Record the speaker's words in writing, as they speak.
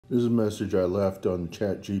This is a message I left on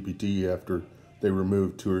ChatGPT after they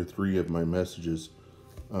removed 2 or 3 of my messages,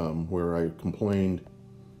 where I complained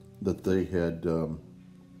that they had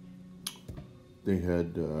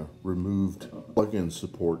removed plugin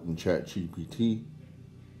support in ChatGPT.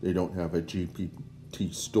 They don't have a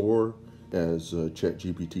GPT store, as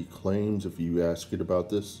ChatGPT claims if you ask it about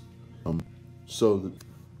this.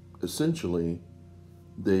 Essentially,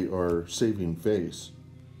 they are saving face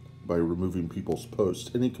by removing people's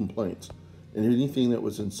posts, any complaints, and anything that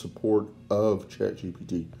was in support of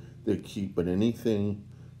ChatGPT they keep, but anything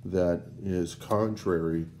that is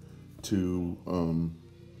contrary to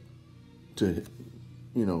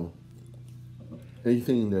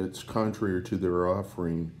anything that's contrary to their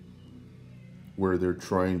offering, where they're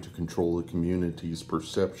trying to control the community's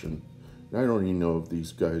perception. And I don't even know if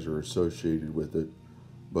these guys are associated with it,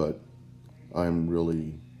 but I'm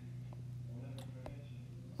really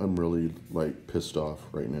like pissed off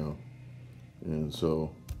right now. And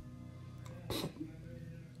so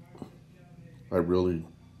I really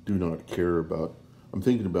do not care about, I'm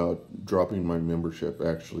thinking about dropping my membership,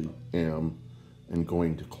 actually am, and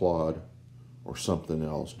going to Claude or something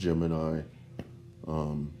else, Gemini.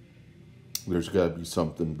 There's got to be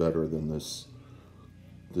something better than this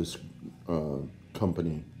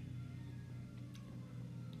company.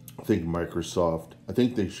 I think Microsoft, I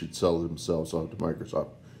think they should sell themselves out to Microsoft,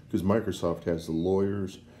 because Microsoft has the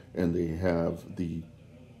lawyers and they have the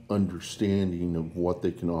understanding of what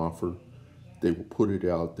they can offer. They will put it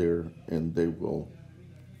out there, and they will,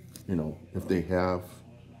 if they have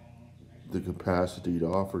the capacity to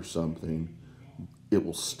offer something, it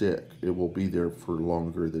will stick. It will be there for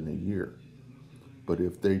longer than a year. But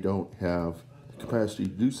if they don't have the capacity to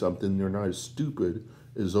do something, they're not as stupid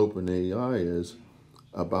as OpenAI is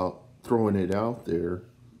about throwing it out there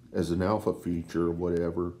as an alpha feature or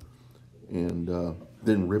whatever, and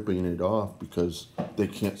then ripping it off because they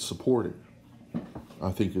can't support it.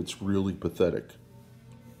 I think it's really pathetic.